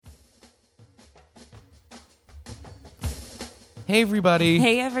Hey, everybody.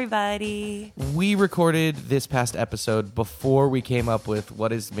 Hey, everybody. We recorded this past episode before we came up with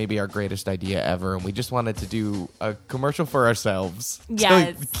what is maybe our greatest idea ever, and we just wanted to do a commercial for ourselves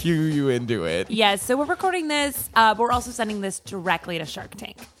Yes. to cue you into it. Yes, so we're recording this, but we're also sending this directly to Shark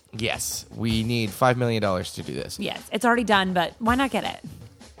Tank. Yes, we need $5 million to do this. Yes, it's already done, but why not get it?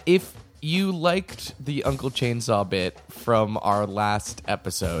 If you liked the Uncle Chainsaw bit from our last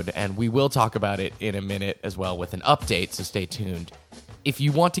episode, and we will talk about it in a minute as well with an update, so stay tuned. If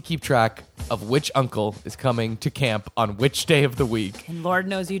you want to keep track of which uncle is coming to camp on which day of the week, And Lord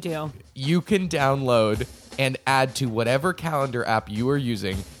knows you do. you can download and add to whatever calendar app you are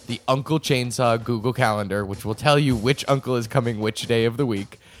using the Uncle Chainsaw Google Calendar, which will tell you which uncle is coming which day of the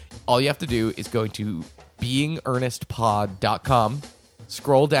week. All you have to do is go to beingearnestpod.com,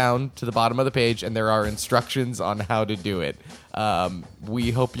 scroll down to the bottom of the page, and there are instructions on how to do it.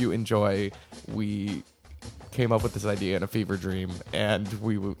 We hope you enjoy. We came up with this idea in a fever dream, and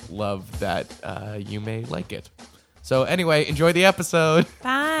we would love that you may like it. So anyway, enjoy the episode.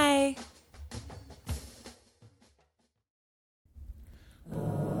 Bye.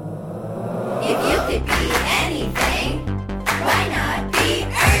 If you could be anything, why not be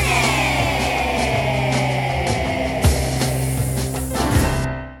Ernest?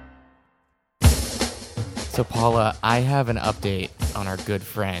 So, Paula, I have an update on our good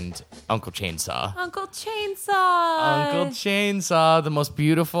friend, Uncle Chainsaw. Uncle Chainsaw. Uncle Chainsaw, the most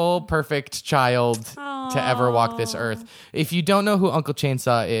beautiful, perfect child to ever walk this earth. If you don't know who Uncle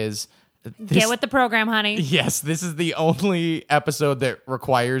Chainsaw is, Get with the program, honey. yes, this is the only episode that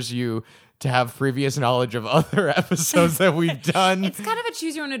requires you to have previous knowledge of other episodes that we've done. It's kind of a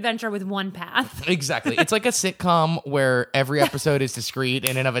choose your own adventure with one path. Exactly. It's like a sitcom where every episode is discrete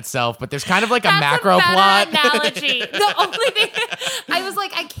in and of itself, but there's kind of like a That's macro a better plot. analogy. The only thing I was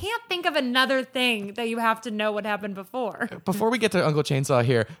like, I can't think of another thing that you have to know what happened before. Before we get to Uncle Chainsaw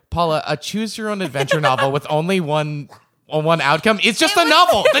here, Paula, a choose your own adventure novel with only one outcome. It's just a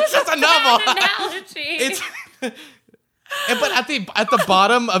novel. It's just a novel. Bad analogy. It's but at the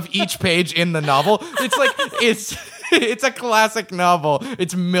bottom of each page in the novel, it's like it's a classic novel.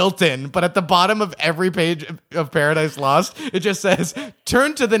 It's Milton, but at the bottom of every page of Paradise Lost, it just says,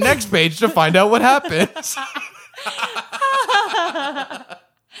 "Turn to the next page to find out what happens."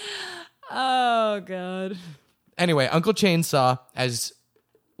 Oh, God. Anyway, Uncle Chainsaw, as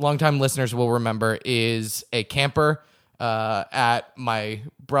longtime listeners will remember, is a camper at my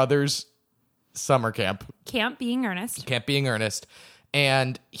brother's summer camp. Camp Being Earnest. Camp Being Earnest.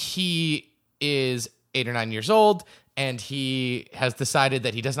 And he is 8 or 9 years old, and he has decided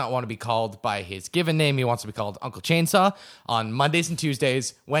that he does not want to be called by his given name. He wants to be called Uncle Chainsaw. On Mondays and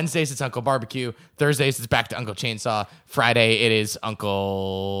Tuesdays, Wednesdays it's Uncle Barbecue, Thursdays it's back to Uncle Chainsaw, Friday it is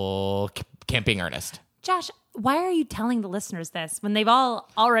Uncle Camp Being Earnest. Josh, why are you telling the listeners this when they've all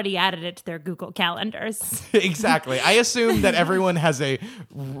already added it to their Google calendars? Exactly. I assume that everyone has a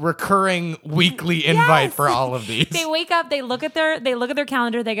recurring weekly invite Yes. for all of these. They wake up, they look at their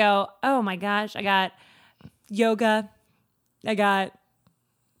calendar, they go, "Oh my gosh, I got yoga, I got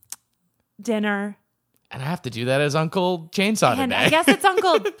dinner, And I have to do that as Uncle Chainsaw and today. I guess it's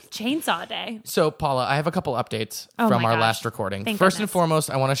Uncle Chainsaw Day." So, Paula, I have a couple updates Oh from my our gosh. last recording. Thank First and goodness. foremost,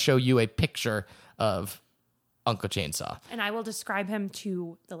 I want to show you a picture of Uncle Chainsaw. And I will describe him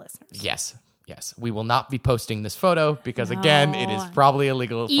to the listeners. Yes. We will not be posting this photo because, again, it is No. probably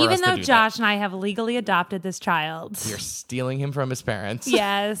illegal for us Even to though do Josh and I have legally adopted this child. that. You're stealing him from his parents.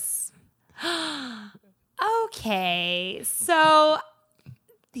 Yes. Okay. So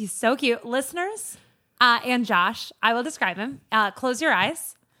he's so cute. Listeners and Josh, I will describe him. Close your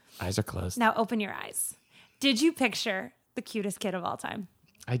eyes. Eyes are closed. Now open your eyes. Did you picture the cutest kid of all time?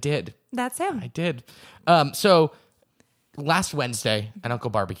 I did. That's him. I did. So last Wednesday at Uncle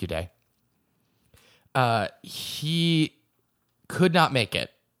Barbecue Day, he could not make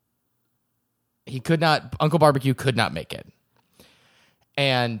it. Uncle Barbecue could not make it.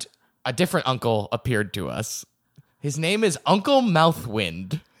 And a different uncle appeared to us. His name is Uncle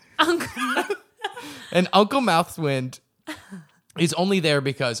Mouthwind. Uncle. And Uncle Mouthwind is only there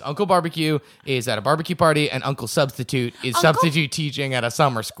because Uncle Barbecue is at a barbecue party and Uncle Substitute is substitute teaching at a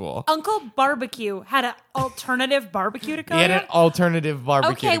summer school. Uncle Barbecue had an alternative barbecue to go He had to? an alternative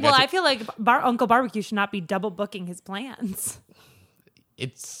barbecue. Okay, to well, get to. I feel like Uncle Barbecue should not be double booking his plans.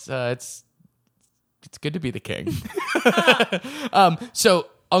 It's good to be the king. So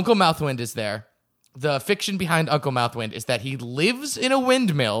Uncle Mouthwind is there. The fiction behind Uncle Mouthwind is that he lives in a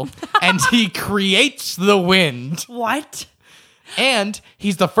windmill and he creates the wind. What? And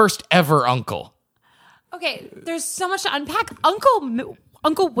he's the first ever uncle. Okay, there's so much to unpack. Uncle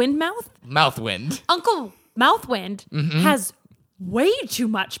Windmouth? Mouthwind. Uncle Mouthwind has way too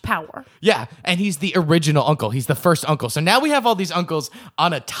much power. Yeah, and he's the original uncle. He's the first uncle. So now we have all these uncles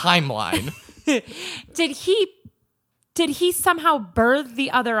on a timeline. Did he somehow birth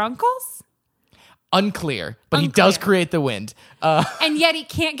the other uncles? Unclear, but he does create the wind. And yet he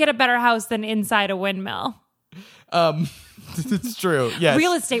can't get a better house than inside a windmill. It's true. Yes.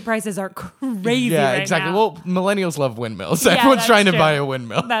 Real estate prices are crazy Yeah, right exactly. now. Well, millennials love windmills. Yeah, Everyone's that's trying to true. buy a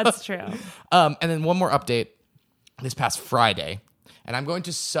windmill. That's true. And then one more update. This past Friday, and I'm going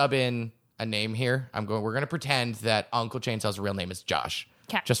to sub in a name here. We're going to pretend that Uncle Chainsaw's real name is Josh,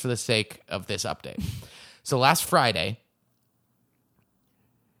 'Kay. just for the sake of this update. So last Friday,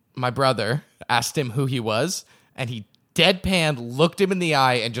 my brother asked him who he was, and he deadpan looked him in the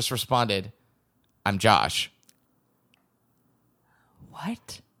eye and just responded, "I'm Josh."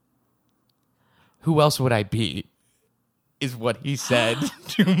 What? Who else would I be? Is what he said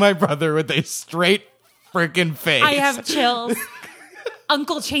to my brother with a straight freaking face. I have chills.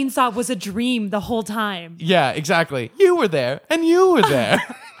 Uncle Chainsaw was a dream the whole time. Yeah, exactly. You were there, and you were there.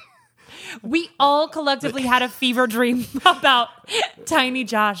 We all collectively had a fever dream about Tiny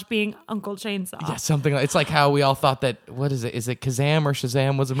Josh being Uncle Chainsaw. Yeah, something like it's like how we all thought that what is it? Is it Kazam or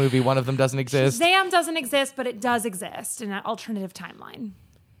Shazam was a movie? One of them doesn't exist. Shazam doesn't exist, but it does exist in an alternative timeline.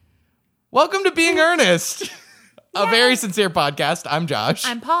 Welcome to Being Earnest, a very sincere podcast. I'm Josh,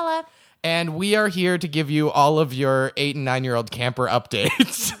 I'm Paula. and we are here to give you all of your 8 and 9-year-old camper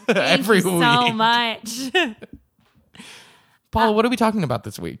updates Thank every you week. so much. Paula, what are we talking about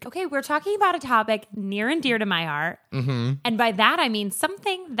this week? Okay, we're talking about a topic near and dear to my heart. Mm-hmm. And by that, I mean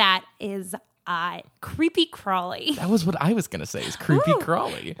something that is creepy crawly. That was what I was gonna say. Is creepy Ooh.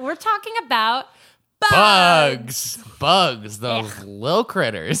 crawly. We're talking about Bugs, those little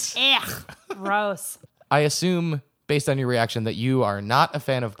critters. Ugh, gross. I assume, based on your reaction, that you are not a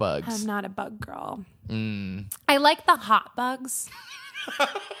fan of bugs. I'm not a bug girl. I like the hot bugs.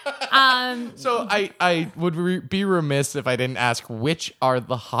 So I would be remiss if I didn't ask which are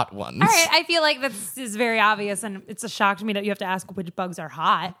the hot ones. All right, I feel like this is very obvious, and it's a shock to me that you have to ask which bugs are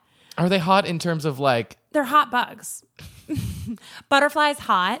hot. Are they hot in terms of like, They're hot bugs. Butterflies,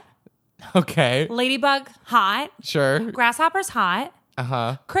 hot. okay, Ladybug, hot. sure, Grasshoppers, hot.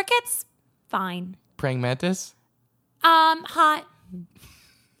 uh-huh. Crickets, fine. Praying mantis? Hot.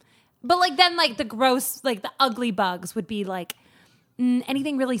 But like then like the gross, like the ugly bugs would be like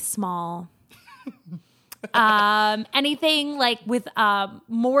anything really small. Anything like with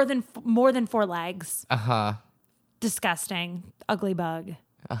more than 4 legs. Uh-huh. Disgusting. Ugly bug.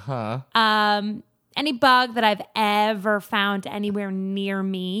 Uh-huh. Any bug that I've ever found anywhere near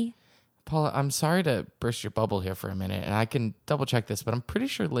me. Paula, I'm sorry to burst your bubble here for a minute, and I can double check this, but I'm pretty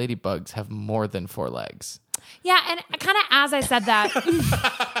sure ladybugs have more than 4 legs. Yeah, and kind of as I said that,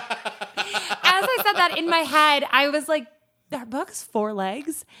 in my head, I was like, "Are bugs 4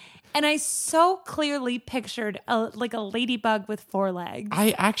 legs?" And I so clearly pictured a ladybug with 4 legs.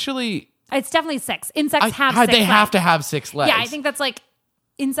 I actually... It's definitely 6. Insects have 6 They legs. have to have 6 legs. Yeah, I think that's like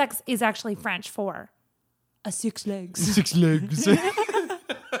insects is actually French for a 6 legs. 6 legs.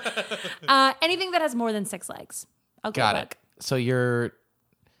 Anything that has more than 6 legs. Okay, Got it. So you're...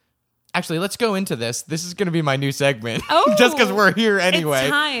 Actually, let's go into this. This is going to be my new segment. Oh, just because we're here anyway. it's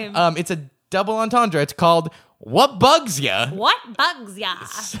time. It's a double entendre. It's called What Bugs Ya? What bugs ya?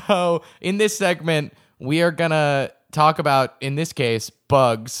 So in this segment, we are going to talk about, in this case,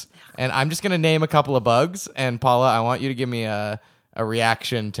 bugs. And I'm just going to name a couple of bugs. And Paula, I want you to give me a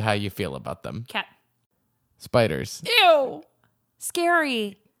reaction to how you feel about them. Okay. Spiders. Ew.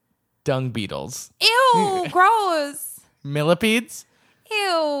 Scary. Dung beetles. Ew. Gross. Millipedes.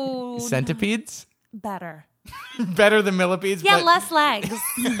 Ew. Centipedes. Better. Better than millipedes, Yeah, but less legs.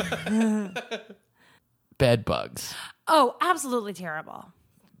 bed bugs. Oh, absolutely terrible.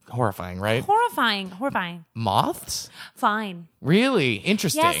 Horrifying, right? Horrifying. Moths? Fine. Really?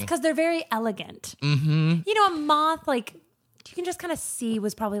 Interesting. Yes, because they're very elegant. Mm-hmm. You know, a moth, like, you can just kind of see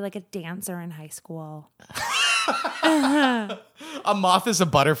was probably like a dancer in high school. A moth is a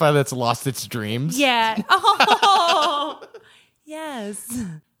butterfly that's lost its dreams. Yeah. Oh, yes.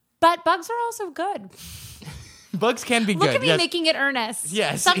 But bugs are also good. Bugs can be Look good. at me yes. making it earnest.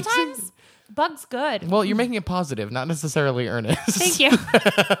 Yes. Sometimes bugs good. Well, you're making it positive, not necessarily earnest. Thank you.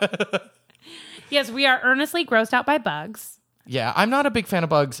 Yes, we are earnestly grossed out by bugs. Yeah, I'm not a big fan of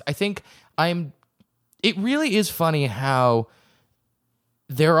bugs. I think it really is funny how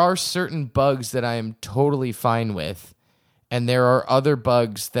there are certain bugs that I am totally fine with, and there are other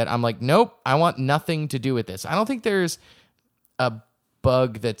bugs that I'm like, nope, I want nothing to do with this. I don't think there's a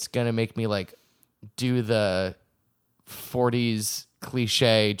bug that's going to make me like do the 40s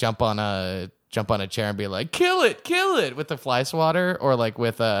cliche, jump on a jump on a chair and be like, kill it with the fly swatter or like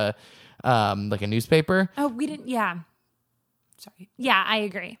with a newspaper. Oh, we didn't. Yeah. Sorry. Yeah, I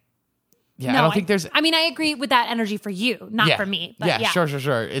agree. Yeah, I don't think there's. I mean, I agree with that energy for you, not for me. But yeah, sure.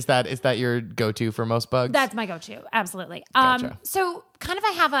 Is that your go-to for most bugs? That's my go-to. Absolutely. Gotcha. So kind of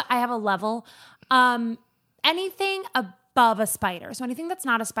I have a level. Anything above a spider. So anything that's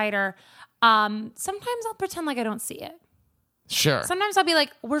not a spider, sometimes I'll pretend like I don't see it. Sure. Sometimes I'll be like,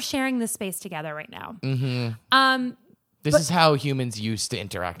 we're sharing this space together right now. This is how humans used to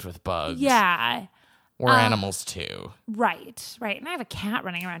interact with bugs. Yeah. Or animals too. Right. And I have a cat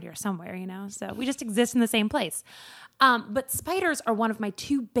running around here somewhere, so we just exist in the same place. But spiders are one of my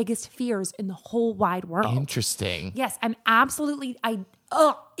two biggest fears in the whole wide world. Interesting. Yes, I'm absolutely,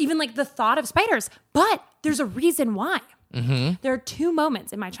 even like the thought of spiders, but there's a reason why. There are two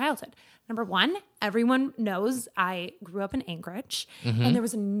moments in my childhood. Number one, everyone knows I grew up in Anchorage, and there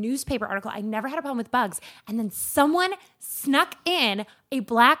was a newspaper article. I never had a problem with bugs. And then someone snuck in a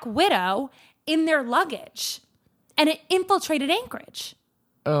black widow in their luggage, and it infiltrated Anchorage.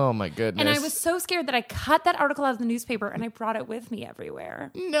 Oh my goodness. And I was so scared that I cut that article out of the newspaper and I brought it with me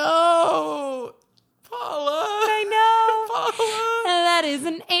everywhere. No, Paula. I know. Paula. That is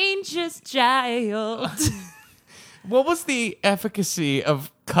an anxious child. What was the efficacy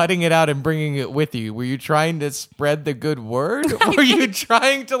of cutting it out and bringing it with you? Were you trying to spread the good word? Were you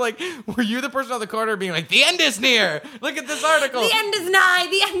trying to were you the person on the corner being like, the end is near? Look at this article. The end is nigh.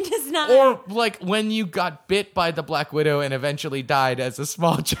 The end is nigh. Or like when you got bit by the Black Widow and eventually died as a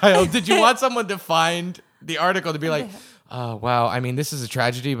small child, did you want someone to find the article to be like, oh, wow, I mean, this is a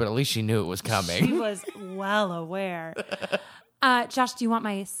tragedy, but at least she knew it was coming. She was well aware. Josh, do you want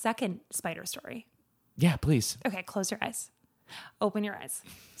my second spider story? Yeah, please. Okay, close your eyes. Open your eyes.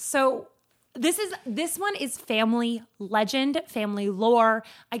 So this one is family legend, family lore.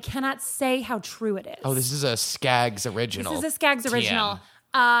 I cannot say how true it is. Oh, this is a Skaggs original. This is a Skaggs original.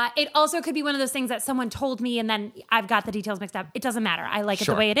 It also could be one of those things that someone told me and then I've got the details mixed up. It doesn't matter. I like it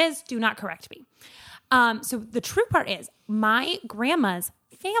the way it is. Do not correct me. So the true part is my grandma's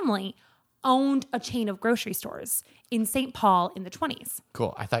family owned a chain of grocery stores in St. Paul in the 1920s.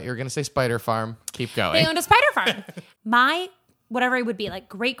 Cool. I thought you were going to say Spider Farm. Keep going. They owned a spider farm. My, whatever it would be, like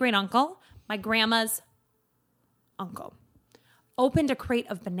great-great-uncle, my grandma's uncle, opened a crate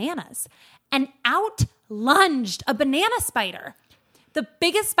of bananas and out lunged a banana spider. The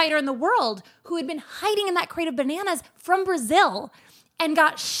biggest spider in the world, who had been hiding in that crate of bananas from Brazil and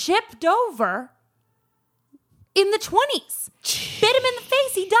got shipped over in the 1920s. Bit him in the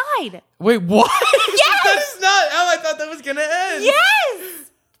face. He died. Wait, what? Yes! That's not how I thought that was going to end.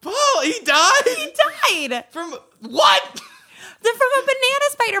 Yes! Paul, he died? He died. From what? From a banana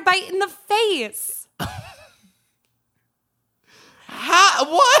spider bite in the face.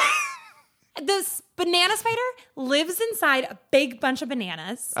 How? What? This banana spider lives inside a big bunch of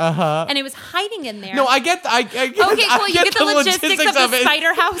bananas. And it was hiding in there. No, I get I get, Okay, cool. I You get get the logistics of the it.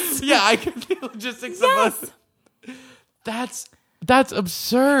 spider house. Yeah, I get the logistics Yes. of it. That's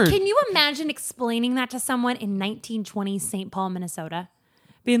absurd. Can you imagine explaining that to someone in 1920 St. Paul, Minnesota?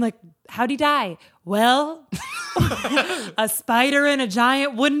 Being like, how'd he die? Well, a spider in a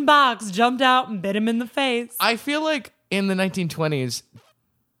giant wooden box jumped out and bit him in the face. I feel like in the 1920s,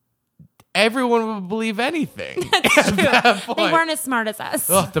 everyone would believe anything. At that point. They weren't as smart as us.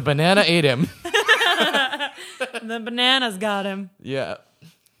 Oh, the banana ate him. The bananas got him. Yeah.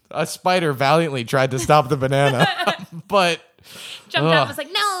 A spider valiantly tried to stop the banana, but Jumped out and was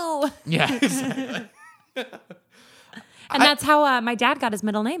like, no. yeah, exactly. And that's how my dad got his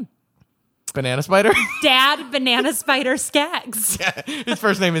middle name. Banana spider. Dad Banana Spider Skaggs. His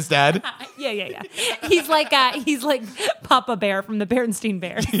first name is Dad. Yeah. He's like Papa Bear from the Berenstain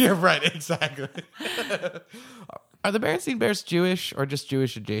Bears. You're right, exactly. Are the Berenstain Bears Jewish or just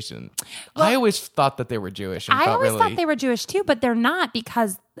Jewish adjacent? Well, I always thought that they were Jewish. And I always thought they were Jewish too, but they're not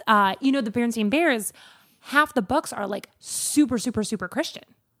because the Berenstain Bears, half the books are like super, super, super Christian.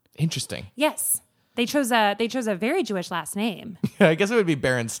 Interesting. Yes, they chose a very Jewish last name. I guess it would be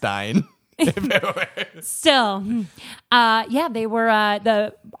Berenstein. Still, they were.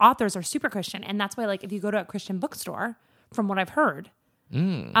 The authors are super Christian, and that's why, like, if you go to a Christian bookstore, from what I've heard,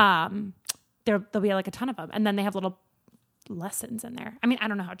 there'll be like a ton of them, and then they have little lessons in there. I mean, I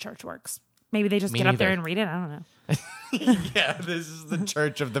don't know how church works. Maybe they just get up there and read it. I don't know. Yeah, this is the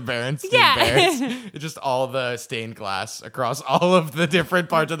Church of the Berenstain Yeah. Bears. It's just all the stained glass across all of the different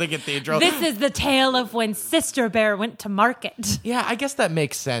parts of the cathedral. This is the tale of when Sister Bear went to market. Yeah, I guess that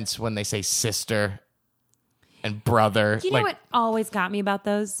makes sense when they say sister and brother. You know what always got me about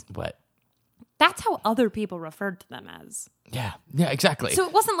those? What? That's how other people referred to them as. Yeah, exactly. So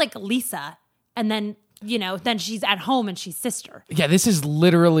it wasn't like Lisa. and then then she's at home and she's sister. Yeah, this is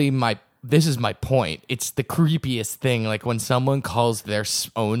my point. It's the creepiest thing, like when someone calls their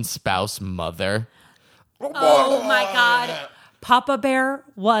own spouse mother. Oh my God. Papa Bear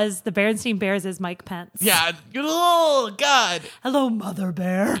was the Berenstain Bears is Mike Pence. Yeah. Oh, God. Hello, Mother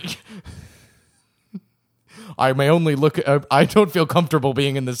Bear. I may only look I don't feel comfortable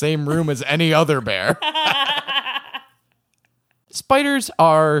being in the same room as any other bear. Spiders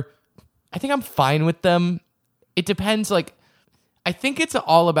I think I'm fine with them. It depends, like, I think it's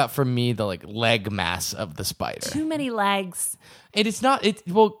all about, for me, the, like, leg mass of the spider. Too many legs.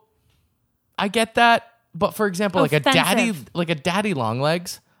 Well, I get that. But for example, like a daddy long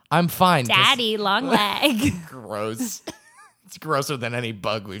legs, I'm fine. Daddy long leg. Gross. It's grosser than any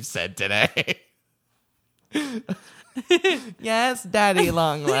bug we've said today. Yes, daddy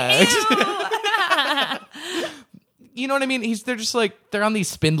long legs. You know what I mean? They're just like, they're on these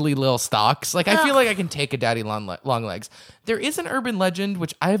spindly little stalks. Like, I feel like I can take a daddy long legs. There is an urban legend,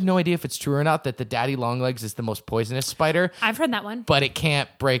 which I have no idea if it's true or not, that the daddy long legs is the most poisonous spider. I've heard that one. But it can't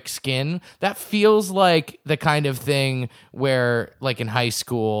break skin. That feels like the kind of thing where, like in high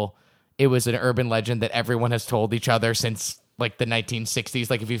school, it was an urban legend that everyone has told each other since like the 1960s.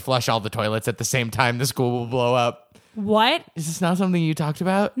 Like, if you flush all the toilets at the same time, the school will blow up. What? Is this not something you talked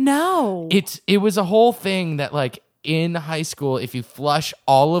about? No. It was a whole thing that, like, in high school, if you flush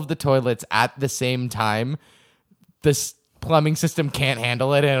all of the toilets at the same time, this plumbing system can't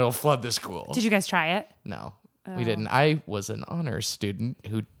handle it and it'll flood the school. Did you guys try it? No, we didn't. I was an honors student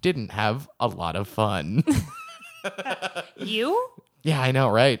who didn't have a lot of fun. You? Yeah, I know,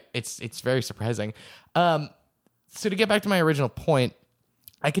 right? It's very surprising. So to get back to my original point,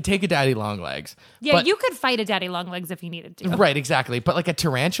 I could take a daddy long legs. Yeah, but, you could fight a daddy long legs if you needed to. Right, exactly. But like a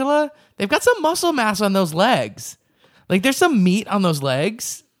tarantula, they've got some muscle mass on those legs. Like, there's some meat on those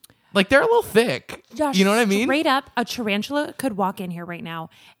legs. Like, they're a little thick. Josh, you know what I mean? Straight up, a tarantula could walk in here right now,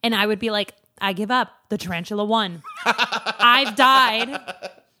 and I would be like, I give up. The tarantula won. I've died,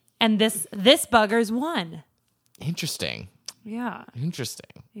 and this bugger's won. Interesting. Yeah.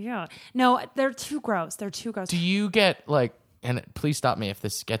 Interesting. Yeah. No, they're too gross. They're too gross. Do you get, like, and please stop me if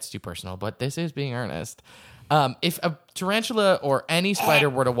this gets too personal, but this is being earnest. If a tarantula or any spider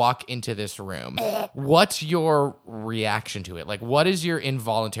were to walk into this room, what's your reaction to it? Like, what is your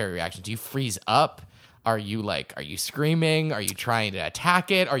involuntary reaction? Do you freeze up? Are you screaming? Are you trying to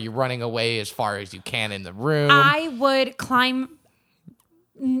attack it? Are you running away as far as you can in the room? I would climb,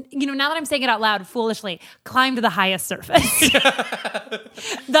 now that I'm saying it out loud, foolishly, climb to the highest surface,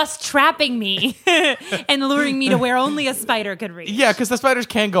 thus trapping me and luring me to where only a spider could reach. Yeah, because the spiders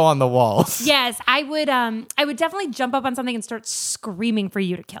can't go on the walls. Yes, I would definitely jump up on something and start screaming for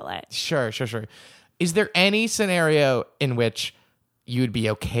you to kill it. Sure. Is there any scenario in which you'd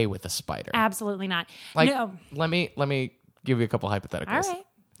be okay with a spider? Absolutely not. Like, no. let me give you a couple hypotheticals. All right.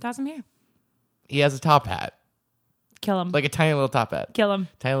 Toss him here. He has a top hat. Kill him. Like a tiny little top hat. Kill him.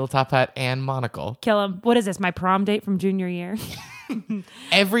 Tiny little top hat and monocle. Kill him. What is this, my prom date from junior year?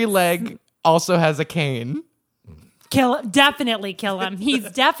 Every leg also has a cane. Definitely kill him. He's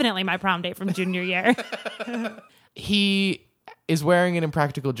definitely my prom date from junior year. He is wearing an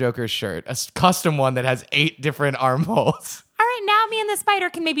Impractical Joker shirt, a custom one that has 8 different armholes. All right, now me and the spider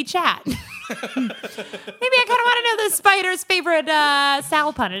can maybe chat. Maybe I kind of want to know the spider's favorite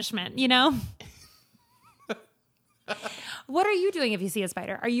Sal punishment, you know? What are you doing if you see a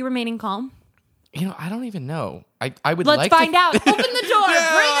spider? Are you remaining calm? I don't even know. I would Let's like find to... out. Open the door.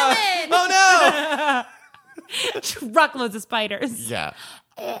 Bring them in. Oh, no! Truckloads of spiders. Yeah.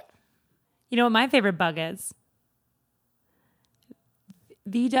 You know what my favorite bug is?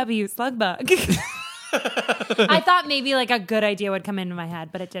 VW slug bug. I thought maybe like a good idea would come into my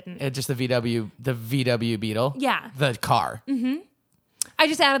head, but it didn't. Just the VW Beetle? Yeah. The car. Mm-hmm.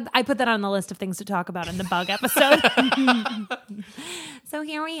 I put that on the list of things to talk about in the bug episode. So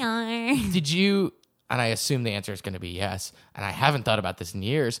here we are. Did you, and I assume the answer is going to be yes, and I haven't thought about this in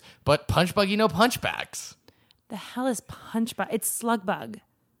years, but punch buggy, no punchbacks. The hell is punch bug? It's slug bug.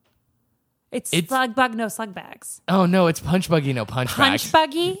 It's slug bug, no slug bags. Oh no, it's punch buggy, no punchbacks. Punch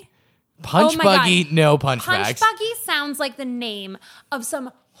buggy? Punch buggy, no punchbacks. Punch buggy sounds like the name of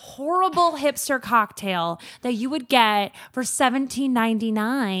some horrible hipster cocktail that you would get for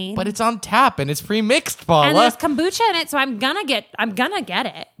 $17.99. But it's on tap and it's pre-mixed, Paula. And there's kombucha in it, so I'm gonna get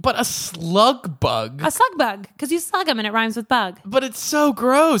it. But a slug bug. A slug bug, because you slug them and it rhymes with bug. But it's so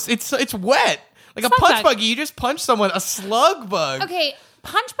gross. It's wet. Like Slug a punch bug. buggy, you just punch someone. A slug bug. Okay,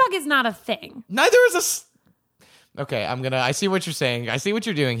 punch bug is not a thing. Neither is Okay, I see what you're saying. I see what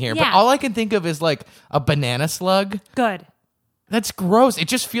you're doing here. But Yeah. all I can think of is like a banana slug. Good. That's gross. It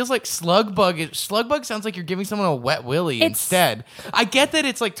just feels like slug bug. Slug bug sounds like you're giving someone a wet willy instead. I get that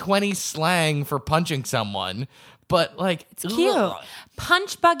it's like 20 slang for punching someone, but like It's cute. ugh.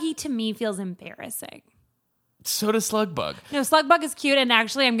 Punch buggy to me feels embarrassing. So does slug bug. No, slug bug is cute, and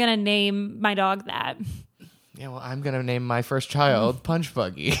actually, I'm gonna name my dog that. Yeah, well, I'm gonna name my first child Punch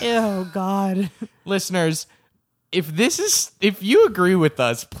Buggy. Oh God. Listeners, if you agree with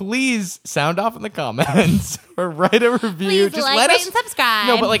us, please sound off in the comments or write a review. Please like, rate, and subscribe.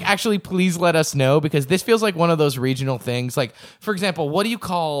 No, but like actually, please let us know because this feels like one of those regional things. Like, for example, what do you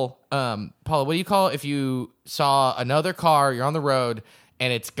call, Paula? What do you call if you saw another car, you're on the road,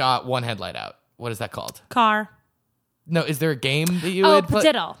 and it's got one headlight out? What is that called? Car. No, is there a game that you Oh, would play?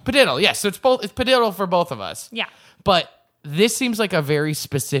 padiddle. Padiddle, yes. So it's both. It's padiddle for both of us. Yeah. But this seems like a very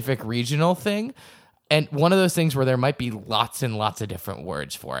specific regional thing. And one of those things where there might be lots and lots of different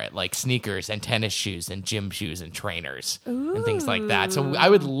words for it, like sneakers and tennis shoes and gym shoes and trainers and things like that. So I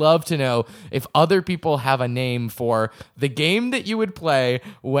would love to know if other people have a name for the game that you would play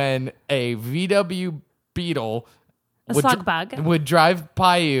when a VW Beetle Slug bug. would drive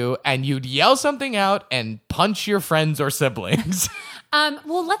by you and you'd yell something out and punch your friends or siblings.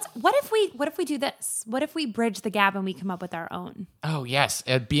 Well, what if we do this? What if we bridge the gap and we come up with our own? Oh, yes.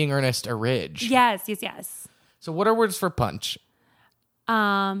 Being earnest, a ridge. Yes. So what are words for punch?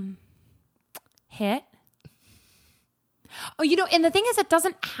 Hit. Oh, and the thing is, it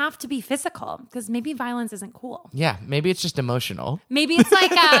doesn't have to be physical because maybe violence isn't cool. Yeah, maybe it's just emotional. Maybe it's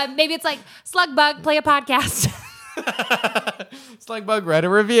like slug bug, play a podcast. Slug bug, write a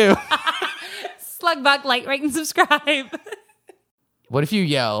review. Slug bug, like, rate, and subscribe. What if you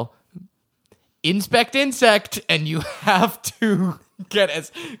yell, inspect insect, and you have to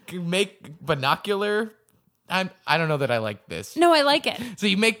make binocular? I don't know that I like this. No, I like it. So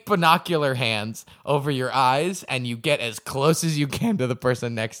you make binocular hands over your eyes, and you get as close as you can to the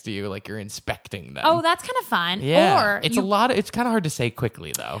person next to you, like you're inspecting them. Oh, that's kind of fun. yeah. Or It's it's kind of hard to say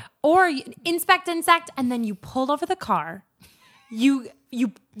quickly, though. Or you inspect insect, and then you pull over the car. You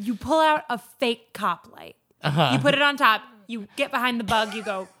pull out a fake cop light. You put it on top. You get behind the bug. You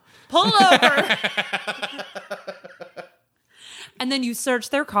go, pull over. And then you search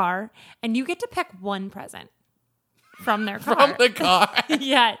their car, and you get to pick one present from their car. From the car.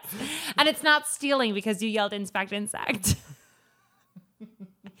 Yes. And it's not stealing because you yelled inspect insect.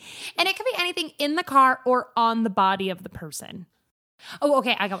 And it could be anything in the car or on the body of the person. Oh,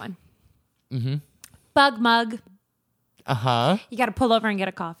 okay. I got one. Mm-hmm. Bug mug. Uh-huh. You got to pull over and get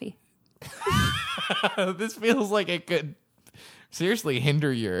a coffee. This feels like it could seriously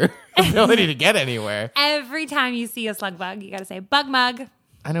hinder your ability to get anywhere. Every time you see a slug bug, you got to say bug mug.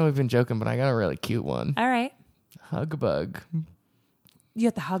 I know we've been joking, but I got a really cute one. All right. Hug bug. You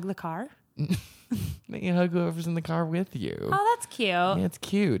have to hug the car. You hug whoever's in the car with you. Oh, that's cute. Yeah, it's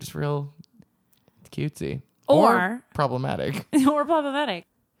cute. It's cutesy. Or problematic. or problematic.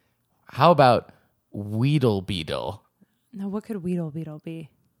 How about Weedle Beetle? Now, what could Weedle Beetle be?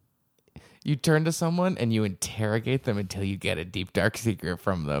 You turn to someone and you interrogate them until you get a deep, dark secret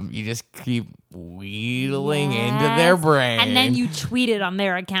from them. You just keep wheedling into their brain. And then you tweet it on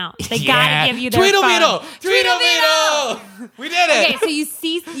their account. They Yeah. gotta give you their Tweedle phone. Beetle! Tweedle Beetle! We did it! Okay, so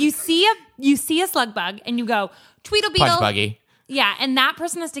you see a slug bug and you go, Tweedle Beetle. Punch Buggy. Yeah, and that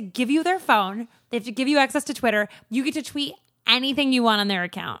person has to give you their phone. They have to give you access to Twitter. You get to tweet anything you want on their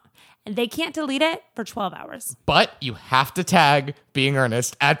account. And they can't delete it for 12 hours. But you have to tag Being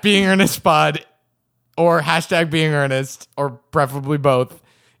Earnest at Being Earnest Pod or hashtag Being Earnest or preferably both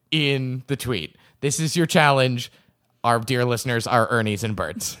in the tweet. This is your challenge. Our dear listeners are Ernies and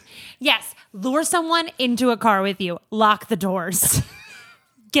Berts. Yes, lure someone into a car with you. Lock the doors.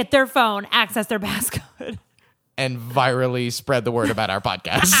 Get their phone, access their passcode. And virally spread the word about our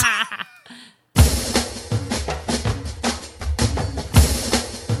podcast.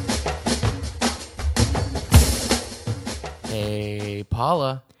 Hey,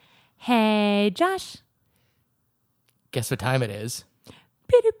 Paula. Hey, Josh. Guess what time it is?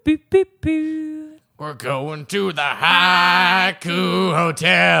 Boo-doo-boo-boo-boo. We're going to the Haiku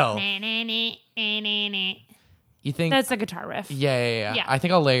Hotel. You think? That's a guitar riff. Yeah. Yeah. I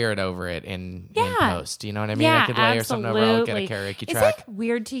think I'll layer it over it in post. You know what I mean? Yeah, I could layer something over. I'll get a karaoke track. Is it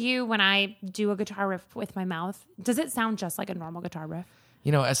weird to you when I do a guitar riff with my mouth? Does it sound just like a normal guitar riff?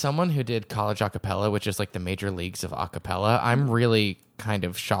 You know, as someone who did college a cappella, which is like the major leagues of a cappella, I'm really kind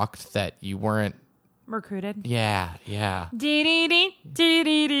of shocked that you weren't. Recruited. Yeah.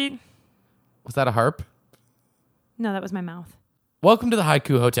 Dee-dee-dee. Was that a harp? No, that was my mouth. Welcome to the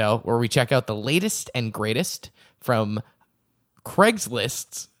Haiku Hotel, where we check out the latest and greatest from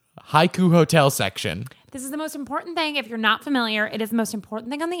Craigslist's Haiku Hotel section. This is the most important thing. If you're not familiar, it is the most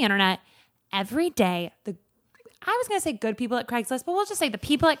important thing on the internet. Every day, I was going to say good people at Craigslist, but we'll just say the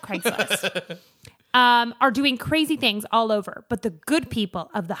people at Craigslist are doing crazy things all over. But the good people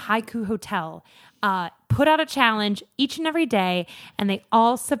of the Haiku Hotel put out a challenge each and every day, and they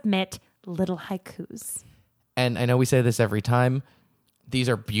all submit little haikus. And I know we say this every time. These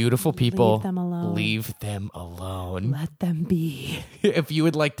are beautiful people. Leave them alone. Leave them alone. Let them be. If you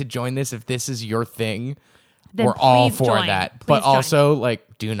would like to join this, if this is your thing, Then we're all please for join. that. Please But join. also,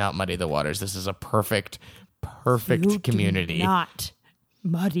 like, do not muddy the waters. This is a perfect You community. do not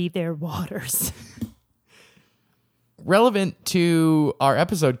muddy their waters. Relevant to our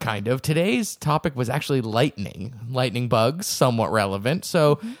episode, kind of. Today's topic was actually lightning bugs, somewhat relevant.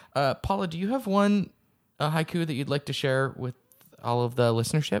 So, Paula, do you have a haiku that you'd like to share with all of the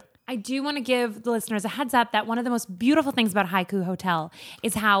listenership? I do want to give the listeners a heads up that one of the most beautiful things about Haiku Hotel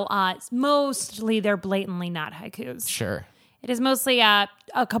is how mostly they're blatantly not haikus. Sure. It is mostly a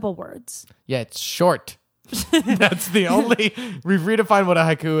couple words. Yeah, it's short. That's the only... We've redefined what a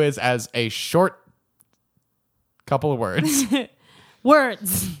haiku is as a short couple of words.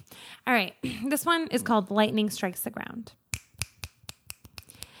 Words. All right. This one is called Lightning Strikes the Ground.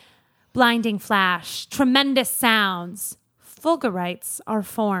 Blinding flash, tremendous sounds, fulgurites are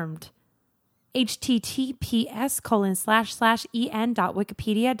formed.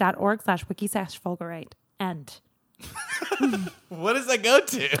 https://en.wikipedia.org/wiki/fulgurite. End. What does that go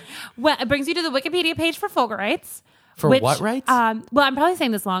to? Well, it brings you to the Wikipedia page for fulgurites. For what rights? Well, I'm probably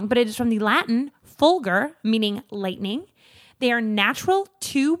saying this wrong, but it is from the Latin fulgur, meaning lightning. They are natural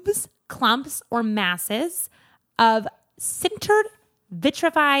tubes, clumps, or masses of sintered,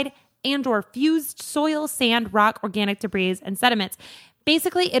 vitrified, and or fused soil, sand, rock, organic debris, and sediments.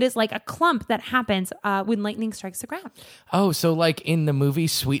 Basically, it is like a clump that happens when lightning strikes the ground. Oh, so like in the movie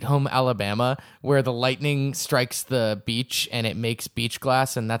Sweet Home Alabama, where the lightning strikes the beach and it makes beach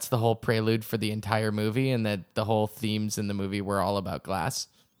glass, and that's the whole prelude for the entire movie, and that the whole themes in the movie were all about glass.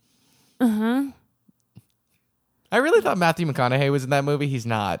 Uh-huh. I really thought Matthew McConaughey was in that movie. He's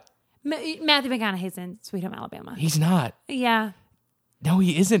not. Matthew McConaughey's in Sweet Home Alabama. He's not. Yeah. No,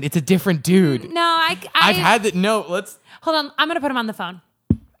 he isn't. It's a different dude. No, I've had that. No, let's. Hold on. I'm going to put him on the phone.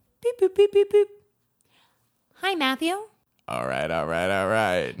 Beep, boop, beep, beep, boop. Hi, Matthew. All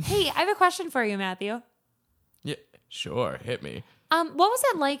right. Hey, I have a question for you, Matthew. Yeah, sure. Hit me. What was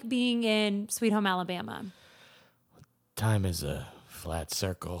it like being in Sweet Home Alabama? Time is a flat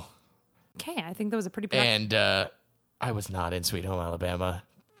circle. Okay, I think that was a pretty productive. And I was not in Sweet Home Alabama.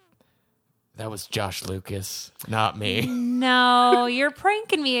 That was Josh Lucas, not me. No, you're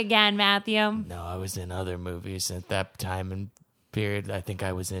pranking me again, Matthew. No, I was in other movies at that time and period. I think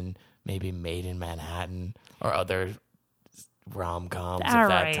I was in maybe Made in Manhattan or other rom-coms All at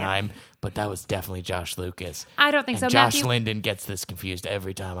that right. time. But that was definitely Josh Lucas. I don't think And so, Josh Matthew. Linden gets this confused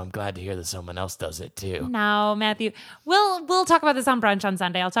every time. I'm glad to hear that someone else does it too. No, Matthew. We'll talk about this on brunch on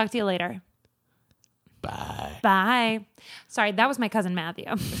Sunday. I'll talk to you later. Bye. Bye. Sorry, that was my cousin Matthew.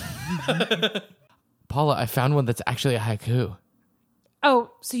 Paula, I found one that's actually a haiku.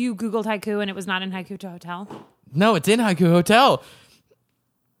 Oh, so you Googled haiku and it was not in Haiku to Hotel? No, it's in Haiku Hotel.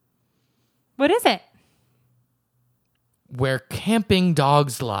 What is it? Where camping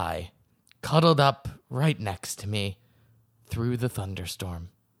dogs lie, cuddled up right next to me through the thunderstorm.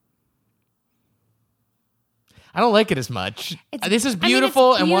 I don't like it as much. This is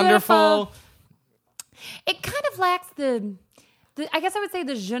beautiful and wonderful. It kind of lacks the I guess I would say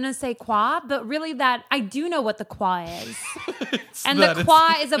the je ne sais quoi, but really that I do know what the quoi is. And the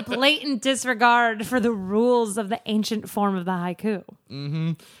qua is a blatant disregard for the rules of the ancient form of the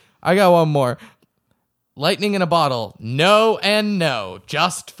haiku. I got one more. Lightning in a bottle. No and no.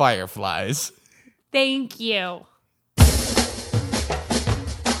 Just fireflies. Thank you. All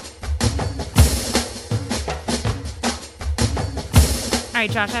right,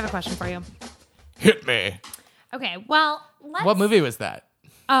 Josh, I have a question for you. Hit me. Okay, well, let's... What movie was that?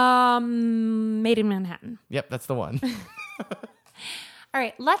 Made in Manhattan. Yep, that's the one. All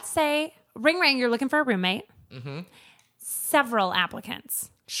right, let's say, ring, you're looking for a roommate. Mm-hmm. Several applicants.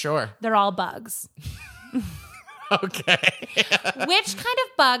 Sure. They're all bugs. Okay. Which kind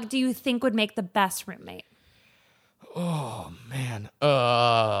of bug do you think would make the best roommate? Oh, man.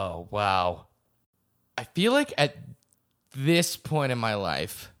 Oh, wow. I feel like at this point in my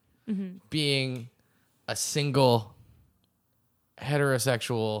life, being a single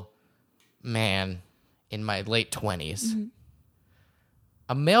heterosexual man in my late 20s,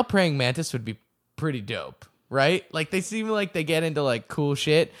 a male praying mantis would be pretty dope, right? Like they seem like they get into like cool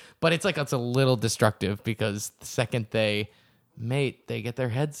shit, but it's like it's a little destructive because the second they mate, they get their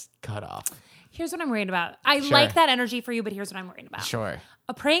heads cut off. Here's what I'm worried about. I Sure. like that energy for you, but here's what I'm worried about. Sure.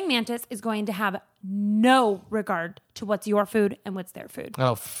 A praying mantis is going to have no regard to what's your food and what's their food.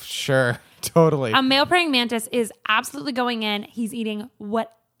 Oh, sure. Totally. A male praying mantis is absolutely going in. He's eating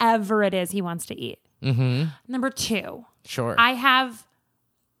whatever it is he wants to eat. Mm-hmm. Number 2. Sure. I have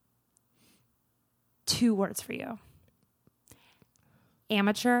 2 words for you.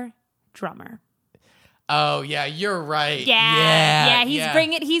 Amateur drummer. Oh, yeah, you're right. Yeah. He's yeah.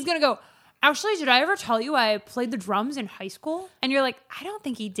 bringing it. He's going to go, actually, did I ever tell you I played the drums in high school? And you're like, I don't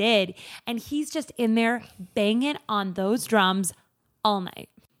think he did. And he's just in there banging on those drums all night.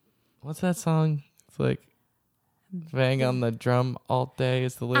 What's that song? It's like, bang on the drum all day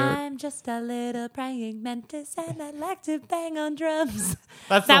is the lyric. I'm just a little praying mantis and I like to bang on drums.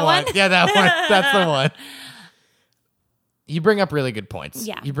 That's that the one. one? Yeah, that one. That's the one. You bring up really good points.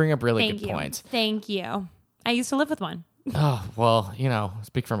 Yeah. You bring up really Thank good you. points. Thank you. I used to live with one. Oh, well,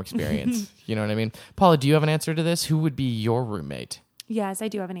 speak from experience. You know what I mean? Paula, do you have an answer to this? Who would be your roommate? Yes, I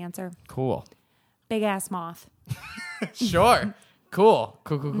do have an answer. Cool. Big ass moth. Sure. Cool.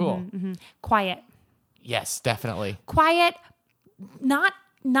 Quiet. Yes, definitely. Quiet. Not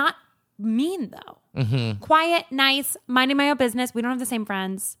mean though. Mm-hmm. Quiet, nice, minding my own business. We don't have the same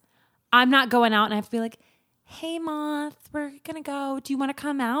friends. I'm not going out and I have to be like, hey moth, we're gonna go. Do you want to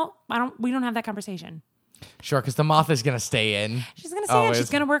come out? We don't have that conversation. Sure, because the moth is going to stay in. She's gonna say it. Always. She's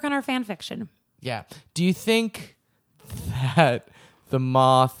gonna work on her fan fiction. Yeah. Do you think that the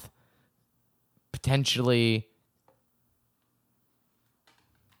moth potentially...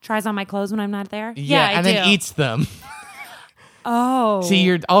 Tries on my clothes when I'm not there. Yeah, I and do. then eats them. Oh, See,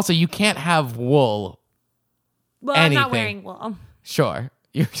 you can't have wool. well, I'm not anything. wearing wool. Sure.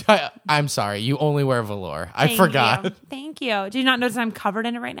 I'm sorry. You only wear velour. I Thank forgot. you. Thank you. Do you not notice I'm covered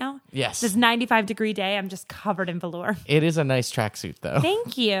in it right now? Yes. This 95-degree day, I'm just covered in velour. It is a nice tracksuit, though.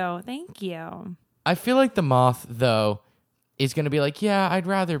 Thank you. Thank you. I feel like the moth, though, is going to be like, yeah, I'd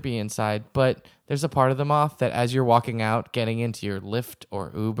rather be inside. But there's a part of the moth that as you're walking out, getting into your Lyft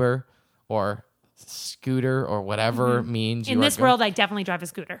or Uber or scooter or whatever means you In are this world, I definitely drive a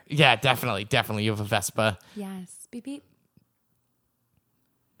scooter. Yeah, definitely. You have a Vespa. Yes. Beep, beep.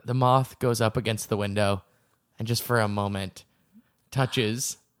 The moth goes up against the window and just for a moment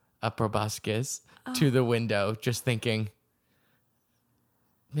touches a proboscis to the window, just thinking,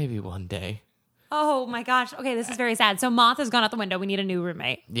 maybe one day. Oh my gosh. Okay, this is very sad. So Moth has gone out the window. We need a new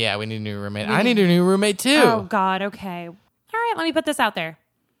roommate. Yeah, we need a new roommate. I need a new roommate too. Oh God. Okay. All right. Let me put this out there.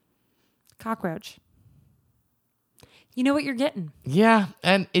 Cockroach. You know what you're getting. Yeah,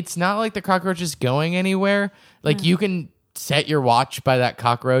 and it's not like the cockroach is going anywhere. Like you can set your watch by that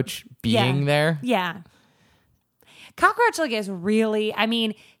cockroach being there. Yeah. Cockroach like is really, I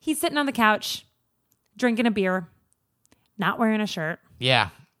mean, he's sitting on the couch, drinking a beer, not wearing a shirt. Yeah.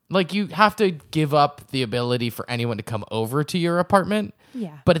 Like you have to give up the ability for anyone to come over to your apartment.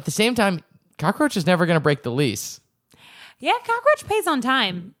 Yeah. But at the same time, cockroach is never going to break the lease. Yeah, cockroach pays on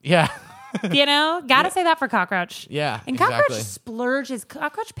time. Yeah. You know, gotta say that for cockroach. Yeah, And cockroach exactly. splurges.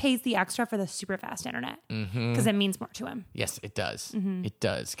 Cockroach pays the extra for the super fast internet because it means more to him. Yes, it does. It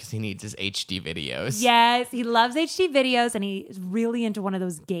does because he needs his HD videos. Yes, he loves HD videos and he's really into one of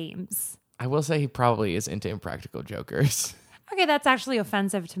those games. I will say he probably is into Impractical Jokers. Okay, that's actually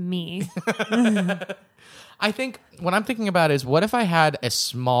offensive to me. I think what I'm thinking about is what if I had a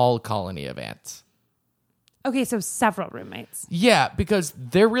small colony of ants? Okay, so several roommates. Yeah, because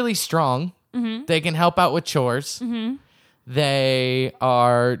they're really strong. They can help out with chores. They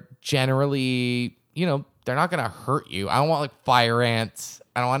are generally, they're not going to hurt you. I don't want like fire ants.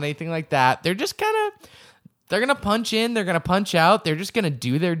 I don't want anything like that. They're just they're going to punch in. They're going to punch out. They're just going to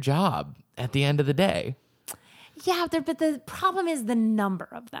do their job at the end of the day. Yeah, but the problem is the number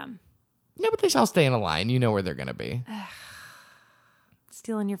of them. Yeah, but they shall stay in a line. You know where they're going to be.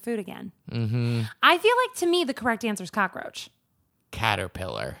 Stealing your food again. Mm-hmm. I feel like to me the correct answer is cockroach.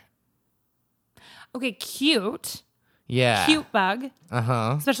 Caterpillar. Okay, cute. Yeah. Cute bug.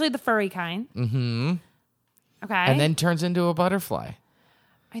 Uh-huh. Especially the furry kind. Mm-hmm. Okay. And then turns into a butterfly.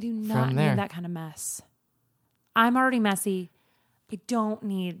 I do not from there. need that kind of mess. I'm already messy. I don't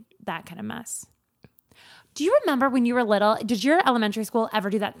need that kind of mess. Do you remember when you were little, did your elementary school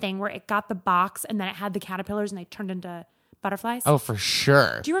ever do that thing where it got the box and then it had the caterpillars and they turned into butterflies? Oh, for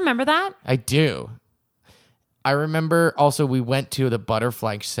sure. Do you remember that? I do. I remember also we went to the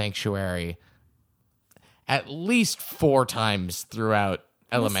butterfly sanctuary at least 4 times throughout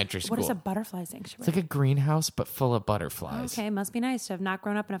elementary school. What is a butterfly sanctuary? It's like a greenhouse, but full of butterflies. Okay, must be nice to have not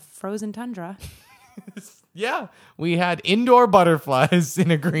grown up in a frozen tundra. Yeah. We had indoor butterflies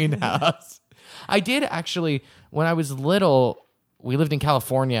in a greenhouse. I did actually, when I was little, we lived in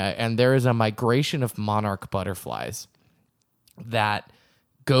California, and there is a migration of monarch butterflies that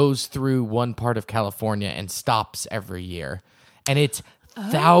goes through one part of California and stops every year. And it's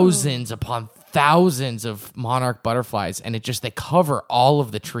thousands upon thousands of monarch butterflies, and they cover all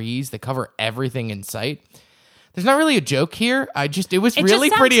of the trees. They cover everything in sight. There's not really a joke here. It was really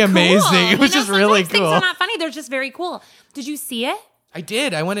pretty amazing. It was just really cool. Things are not funny. They're just very cool. Did you see it? I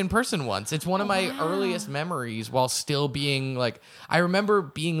did. I went in person once. It's one of my earliest memories while still being like, I remember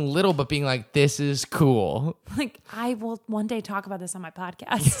being little, but being like, this is cool. Like, I will one day talk about this on my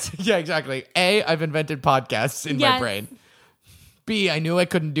podcast. Yeah, exactly. A, I've invented podcasts in my brain. B, I knew I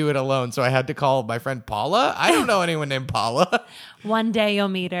couldn't do it alone, so I had to call my friend Paula. I don't know anyone named Paula. One day you'll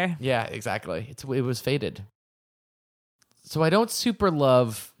meet her. Yeah, exactly. It was fated. So I don't super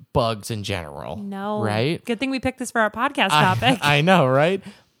love bugs in general. No. Right? Good thing we picked this for our podcast topic. I know, right?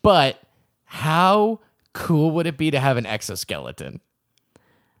 But how cool would it be to have an exoskeleton?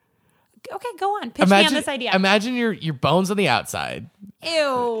 Okay, go on. Pitch me on this idea. Imagine your bones on the outside.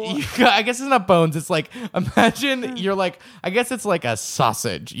 Ew. I guess it's not bones. It's like, imagine you're like, I guess it's like a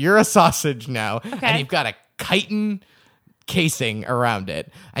sausage. You're a sausage now. Okay. And you've got a chitin casing around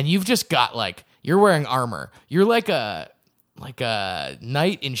it. And you've just got like, you're wearing armor. You're like a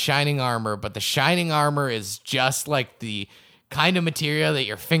knight in shining armor, but the shining armor is just like the kind of material that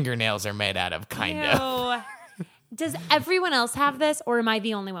your fingernails are made out of, kind of. Does everyone else have this, or am I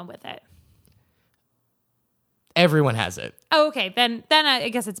the only one with it? Everyone has it. Oh, okay. Then I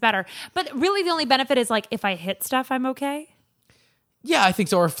guess it's better. But really, the only benefit is like if I hit stuff, I'm okay. Yeah, I think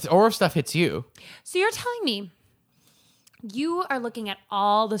so. Or if stuff hits you. So you're telling me you are looking at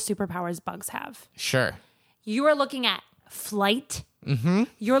all the superpowers bugs have. Sure. You are looking at flight. Mm-hmm.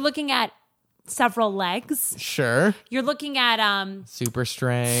 You're looking at several legs. Sure. You're looking at super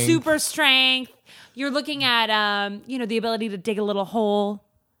strength. Super strength. You're looking at the ability to dig a little hole.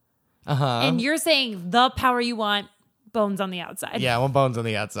 Uh-huh. And you're saying the power you want, bones on the outside. Yeah, I want bones on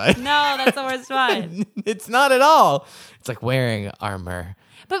the outside. No, that's the worst one. It's not at all. It's like wearing armor.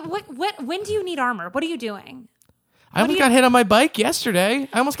 But when do you need armor? What are you doing? I almost got hit on my bike yesterday.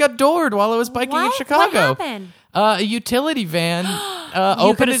 I almost got doored while I was biking in Chicago. What happened? A utility van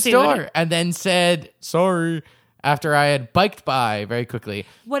opened its door and then said, sorry, after I had biked by very quickly.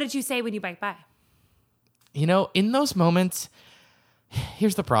 What did you say when you biked by? You know, in those moments,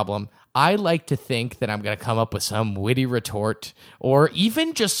 here's the problem. I like to think that I'm going to come up with some witty retort or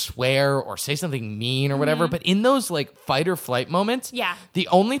even just swear or say something mean or whatever. But in those like fight or flight moments, the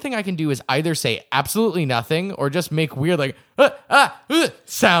only thing I can do is either say absolutely nothing or just make weird like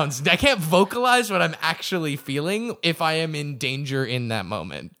sounds. I can't vocalize what I'm actually feeling if I am in danger in that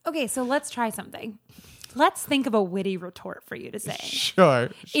moment. Okay, so let's try something. Let's think of a witty retort for you to say. Sure.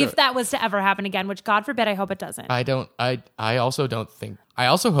 If that was to ever happen again, which God forbid, I hope it doesn't. I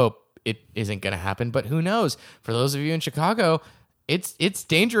also hope it isn't going to happen, but who knows? For those of you in Chicago, it's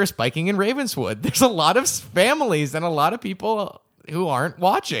dangerous biking in Ravenswood. There's a lot of families and a lot of people who aren't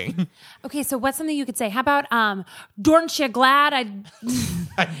watching. Okay, so what's something you could say? How about, "Dorn't you glad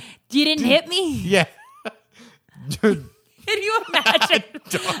you didn't hit me?" Yeah. Can you imagine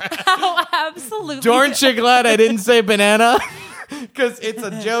how absolutely... Dorn't you glad I didn't say banana? Because it's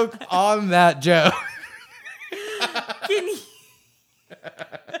a joke on that joke.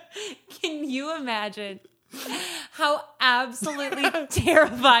 Can you imagine how absolutely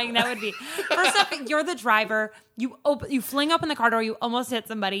terrifying that would be? First off, you're the driver. You fling open the car door. You almost hit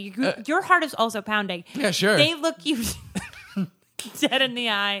somebody. Your heart is also pounding. Yeah, sure. They look you dead in the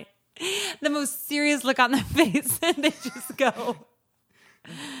eye. The most serious look on their face, and they just go,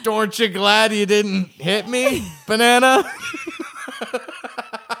 "Aren't you glad you didn't hit me, banana?"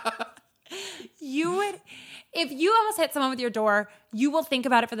 You would, if you almost hit someone with your door, you will think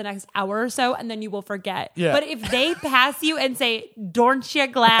about it for the next hour or so, and then you will forget. Yeah. But if they pass you and say, "Aren't you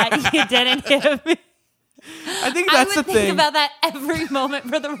glad you didn't hit me?" I think that's the I would thing. think about that every moment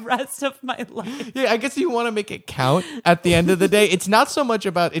for the rest of my life. Yeah, I guess you want to make it count at the end of the day. It's not so much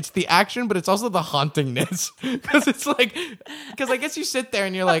about, it's the action, but it's also the hauntingness. Because it's like, because I guess you sit there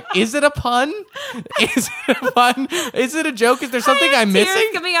and you're like, is it a pun? Is it a pun? Is it a joke? Is there something I'm Tears missing?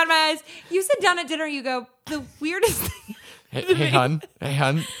 coming out of my eyes. You sit down at dinner, you go, the weirdest thing. Hey, hun.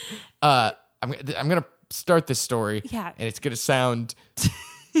 I'm going to start this story. Yeah. And it's going to sound...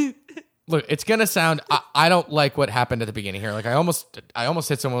 Look, it's gonna sound. I don't like what happened at the beginning here. Like I almost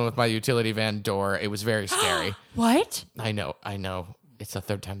hit someone with my utility van door. It was very scary. What? I know. It's the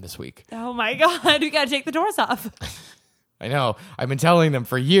third time this week. Oh my God! We gotta take the doors off. I know. I've been telling them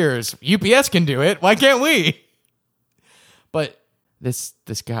for years. UPS can do it. Why can't we? But this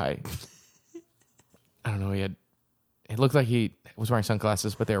guy, I don't know. He It looked like he was wearing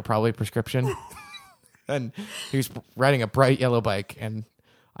sunglasses, but they were probably prescription. And he was riding a bright yellow bike, and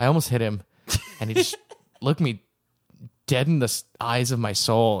I almost hit him. And he just looked me dead in the eyes of my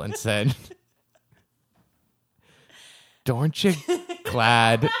soul and said, "Aren't you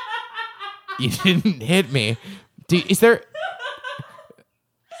glad you didn't hit me?" Is there...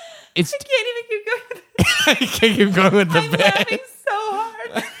 I can't even keep going with I can't keep going with the I'm bit. laughing so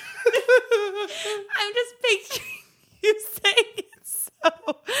hard. I'm just picturing you saying it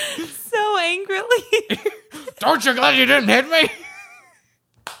so angrily. "Aren't you glad you didn't hit me?"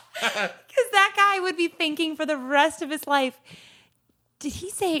 Because that guy would be thinking for the rest of his life, did he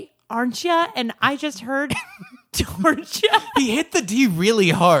say, "Aren't ya?" And I just heard, "Aren't ya?" He hit the D really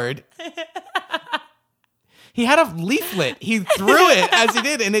hard. He had a leaflet. He threw it as he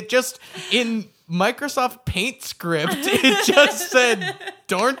did, and it just, in Microsoft Paint script, it just said,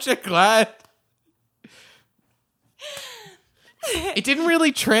 "Aren't you glad?" It didn't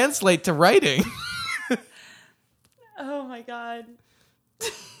really translate to writing. Oh my God.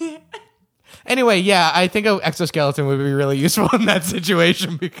 Anyway, yeah, I think an exoskeleton would be really useful in that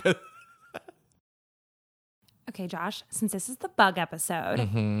situation because... Okay, Josh, since this is the bug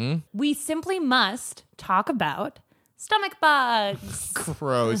episode, we simply must talk about stomach bugs.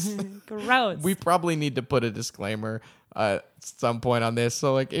 Gross. Gross. We probably need to put a disclaimer at some point on this.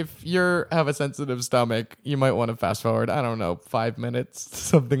 So, like, if you have a sensitive stomach, you might want to fast forward, I don't know, 5 minutes,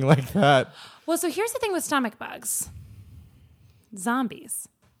 something like that. Well, so here's the thing with stomach bugs. Zombies.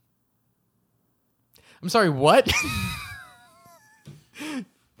 I'm sorry, what?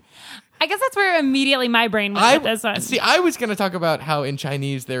 I guess that's where immediately my brain went with this one. See, I was going to talk about how in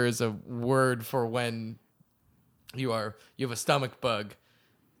Chinese there is a word for when you have a stomach bug,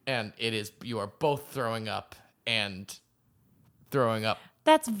 and you are both throwing up and throwing up.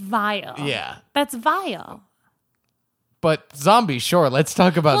 That's vile. Yeah. That's vile. But zombies, sure. Let's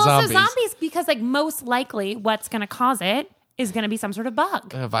talk about zombies. So zombies, because like most likely what's going to cause it is going to be some sort of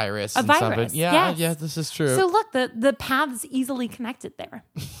bug. A virus. A virus, Yeah, yes. yeah, this is true. So look, the path's easily connected there.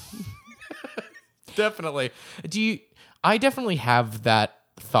 Definitely. I definitely have that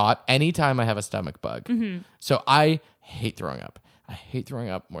thought anytime I have a stomach bug. So I hate throwing up. I hate throwing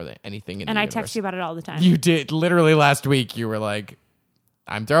up more than anything in And the I universe. text you about it all the time. You did. Literally last week, you were like,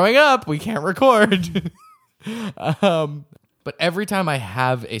 "I'm throwing up. We can't record." But every time I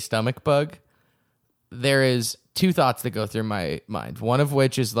have a stomach bug, there is two thoughts that go through my mind. One of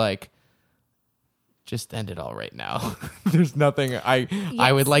which is like, just end it all right now. There's nothing.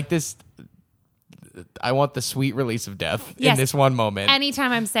 I would like this. I want the sweet release of death in Yes. this one moment.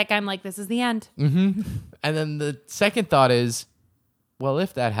 Anytime I'm sick, I'm like, this is the end. And then the second thought is, well,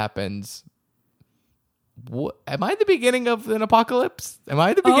 if that happens, am I the beginning of an apocalypse? Am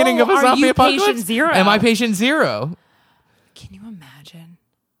I the beginning of a are zombie you apocalypse? patient zero? Am I patient zero? Can you imagine?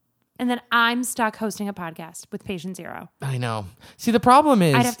 And then I'm stuck hosting a podcast with patient zero. I know. See, the problem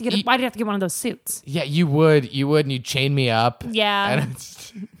is, I'd have to get. I'd have to get one of those suits. yeah, you would, and you'd chain me up. Yeah. And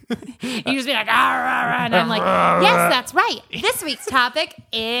it's- You just be like, "Ah, rah, rah," and I'm like, yes, that's right. This week's topic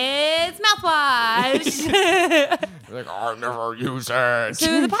is mouthwash. like, "I'll never use it."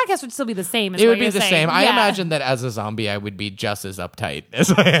 So the podcast would still be the same. Is It what would be you're the saying. same. I Yeah. imagine that as a zombie, I would be just as uptight as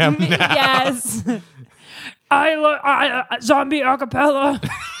I am now. Yes. I zombie acapella.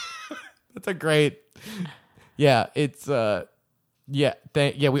 That's a great. Yeah, it's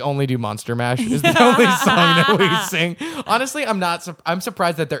we only do Monster Mash is the only song that we sing. Honestly, I'm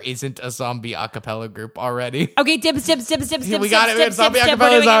surprised that there isn't a zombie a cappella group already. Okay, dibs. We got it, man. Zombie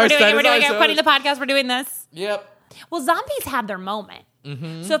acapella is ours. We're doing it. That is We're putting the ours. podcast. We're doing this. Yep. Well, zombies had their moment.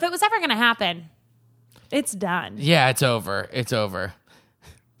 So if it was ever going to happen, it's done. Yeah, it's over. It's over.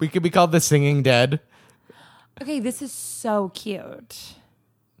 We could be called the Singing Dead. Okay, this is so cute.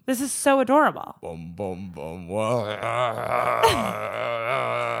 This is so adorable. Boom, boom, boom.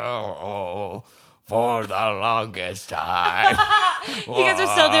 For the longest time. You guys are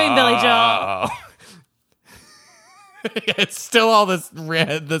still doing Billy Joel. It's still all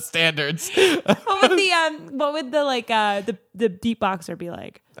the standards. What would the beatboxer be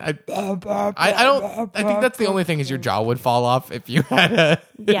like? I don't. I think that's the only thing is your jaw would fall off if you had a.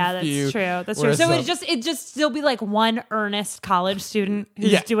 Yeah, that's true. That's true. So it'd just still be like one earnest college student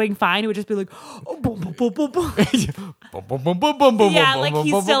who's doing fine. It would just be like, oh, boom, boom, boom, boom, boom. Yeah, like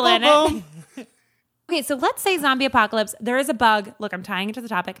he's still in it. Okay, so let's say zombie apocalypse. There is a bug. Look, I'm tying it to the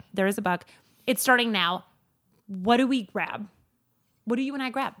topic. There is a bug. It's starting now. What do we grab? What do you and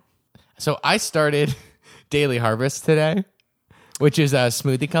I grab? So I started Daily Harvest today. which is a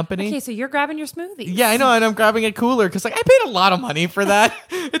smoothie company. Okay, so you're grabbing your smoothies. Yeah, I know, and I'm grabbing a cooler because like I paid a lot of money for that.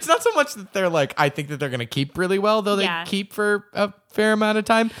 It's not so much that they're like I think that they're gonna keep really well, though they Yeah. keep for a fair amount of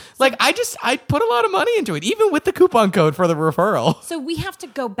time. Like I put a lot of money into it, even with the coupon code for the referral. So we have to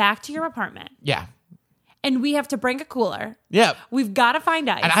go back to your apartment Yeah, and we have to bring a cooler. yeah. We've got to find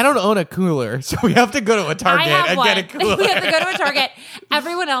ice. And I don't own a cooler, so we have to go to a Target I have and one. get a cooler. We have to go to a Target.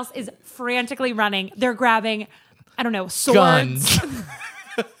 Everyone else is frantically running. They're grabbing, I don't know, swords, Guns,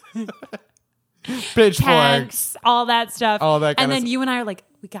 pitchforks. tanks, all that stuff. All that kind and of then stuff. you and I are like,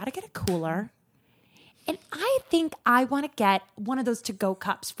 we got to get a cooler. And I think I want to get one of those to-go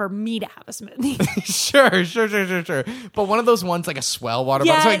cups for me to have a smoothie. Sure. But one of those ones like a swell water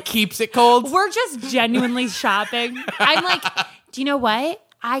bottle, so Yes. it keeps it cold. We're just genuinely shopping. I'm like, do you know what?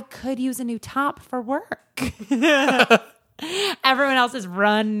 I could use a new top for work. Everyone else is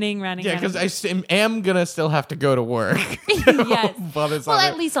running. Yeah, because I am gonna still have to go to work. Yes. But it's Well, not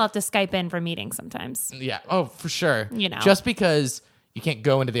at least I'll have to Skype in for meetings sometimes. Yeah. Oh, for sure. You know. Just because you can't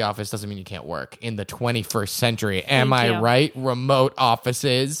go into the office doesn't mean you can't work in the 21st century. Am I you. right? Remote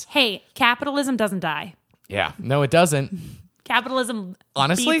offices. Hey, capitalism doesn't die. Yeah. No, it doesn't. Capitalism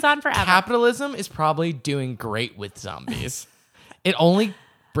Honestly, beats on forever. capitalism is probably doing great with zombies. It only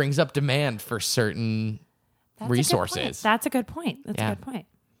brings up demand for certain That's a good resources. point. That's a good point. That's Yeah. a good point.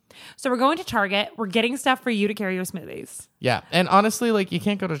 So we're going to Target. We're getting stuff for you to carry your smoothies. Yeah. And honestly, like you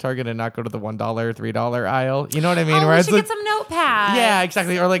can't go to Target and not go to the $1, $3 aisle. You know what I mean? Oh, Where we it's should like- get some notepads. yeah,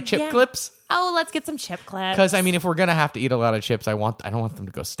 exactly. Or like chip Yeah. clips. Oh, let's get some chip clips. Because I mean, if we're gonna have to eat a lot of chips, I don't want them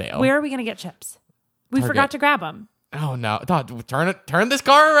to go stale. Where are we going to get chips? We Target. forgot to grab them. Oh no! Turn this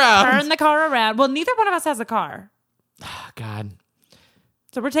car around. Turn the car around. Well, neither one of us has a car. Oh, God.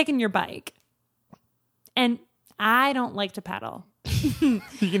 So we're taking your bike. And I don't like to pedal. You can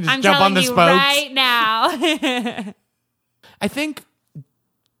just I'm jump telling on the you spokes. right now. I think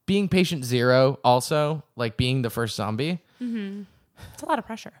being patient zero, also like being the first zombie, It's a lot of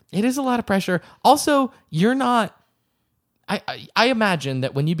pressure. it is a lot of pressure. Also, you're not. I imagine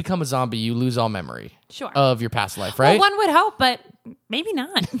that when you become a zombie, you lose all memory Sure. of your past life, right? Well, one would hope, but maybe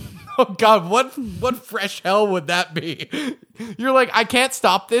not. Oh God, what fresh hell would that be? You're like, I can't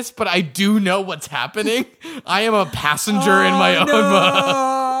stop this, but I do know what's happening. I am a passenger in my own.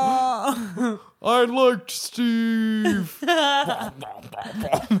 I liked Steve.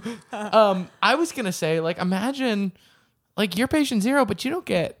 I was gonna say, like, imagine, like, you're patient zero, but you don't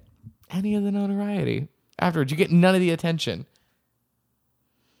get any of the notoriety afterwards. You get none of the attention.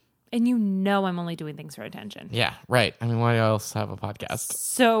 And you know I'm only doing things for attention. Yeah, right. I mean, why else have a podcast?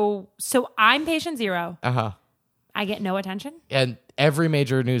 So I'm patient zero. Uh huh. I get no attention. And every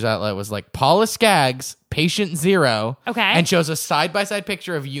major news outlet was like, Paula Skaggs, patient zero. Okay. And shows a side-by-side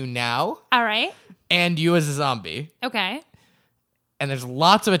picture of you now All right. and you as a zombie. Okay. And there's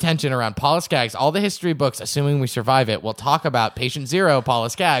lots of attention around Paula Skaggs. All the history books, assuming we survive it, will talk about patient zero,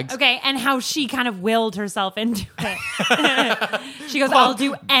 Paula Skaggs. Okay. And how she kind of willed herself into it. She goes, I'll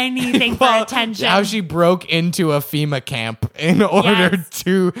do anything for Well, attention. how she broke into a FEMA camp in order Yes.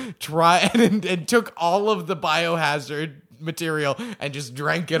 to try and took all of the biohazard material and just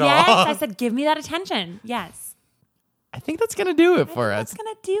drank it Yes. all. I said, give me that attention. Yes. I think that's going to do it for us. That's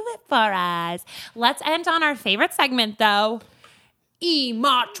going to do it for us. Let's end on our favorite segment, though.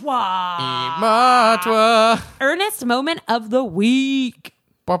 Imatwa. Matwa. Earnest moment of the week.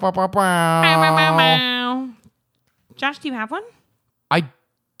 Bow, bow, bow, bow. Josh, do you have one? I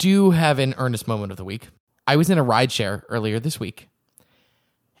do have an earnest moment of the week. I was in a rideshare earlier this week,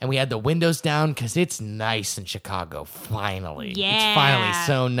 and we had the windows down because it's nice in Chicago, finally. Yeah. It's finally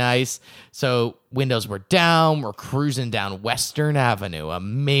so nice. So windows were down. We're cruising down Western Avenue, a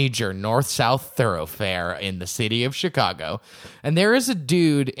major north-south thoroughfare in the city of Chicago. And there is a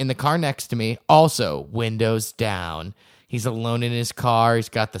dude in the car next to me, also windows down. He's alone in his car. He's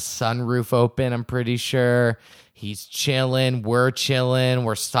got the sunroof open, I'm pretty sure. He's chilling. We're chilling.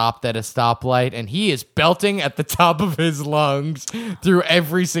 We're stopped at a stoplight, and he is belting at the top of his lungs through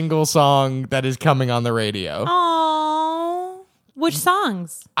every single song that is coming on the radio. Oh, which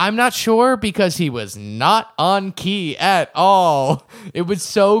songs? I'm not sure because he was not on key at all. It was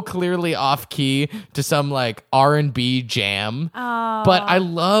so clearly off key to some like R&B jam. Oh, But I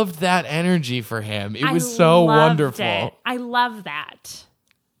loved that energy for him. It was so loved wonderful. it. I love that.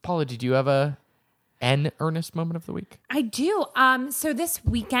 Paula, did you have an earnest moment of the week? I do. So this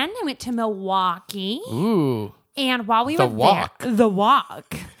weekend I went to Milwaukee, Ooh. and while we The were walk.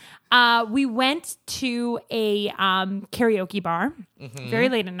 there, we went to a karaoke bar very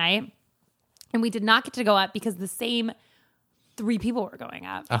late at night, and we did not get to go up because the same 3 people were going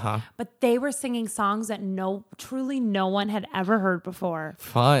up. Uh-huh. But they were singing songs that truly no one had ever heard before.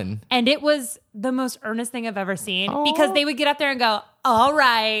 Fun. And it was the most earnest thing I've ever seen Aw. because they would get up there and go, all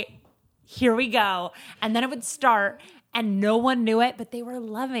right, here we go. And then it would start and no one knew it, but they were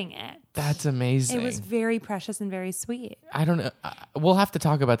loving it. That's amazing. It was very precious and very sweet. I don't know. We'll have to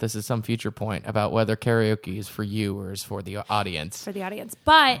talk about this at some future point about whether karaoke is for you or is for the audience. For the audience.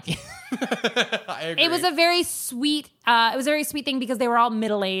 But I agree. it was a very sweet thing because they were all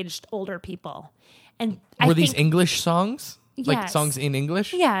middle-aged, older people. And Were these English songs? Like Yes. songs in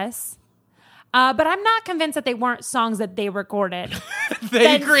English? Yes. But I'm not convinced that they weren't songs that they recorded.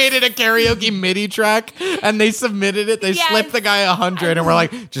 They created a karaoke MIDI track and they submitted it. They Yes. slipped the guy 100 and we're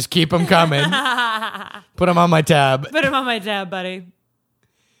like, just keep them coming. Put them on my tab. Put them on my tab, buddy.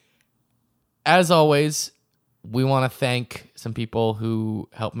 As always, we want to thank some people who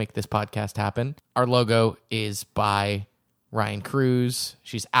helped make this podcast happen. Our logo is by Ryan Cruz.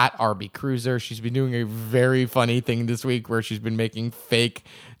 She's at RB Cruiser. She's been doing a very funny thing this week where she's been making fake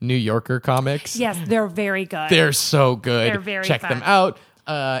New Yorker comics. Yes, they're very good. They're so good. They're very Check fun. them out.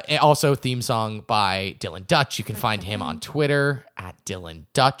 And also, theme song by Dylan Dutch. You can find him on Twitter at Dylan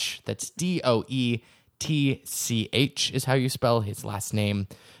Dutch. That's DOETCH is how you spell his last name.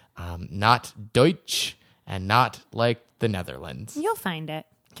 Not Deutsch and not like the Netherlands. You'll find it.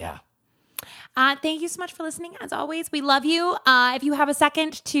 Yeah. Thank you so much for listening. As always, we love you. If you have a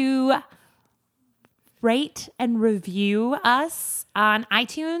second to rate and review us on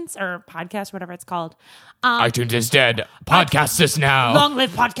iTunes or podcast, whatever it's called. iTunes is dead. Podcast is now. Long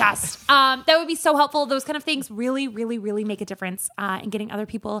live podcast. That would be so helpful. Those kind of things really, really, really make a difference in getting other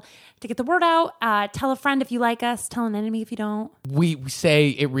people to get the word out. Tell a friend if you like us. Tell an enemy if you don't. We say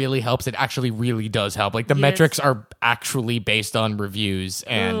it really helps. It actually really does help. Like the metrics are actually based on reviews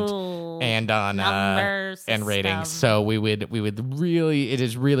and on numbers and ratings. system. So we would really, it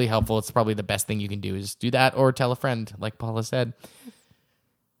is really helpful. It's probably the best thing you can do is do that or tell a friend, like Paula said.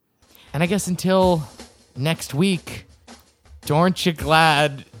 And I guess until next week, aren't you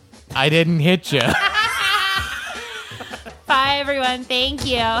glad I didn't hit you? Bye, everyone. Thank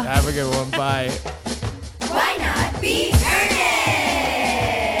you. Have a good one. Bye. Why not be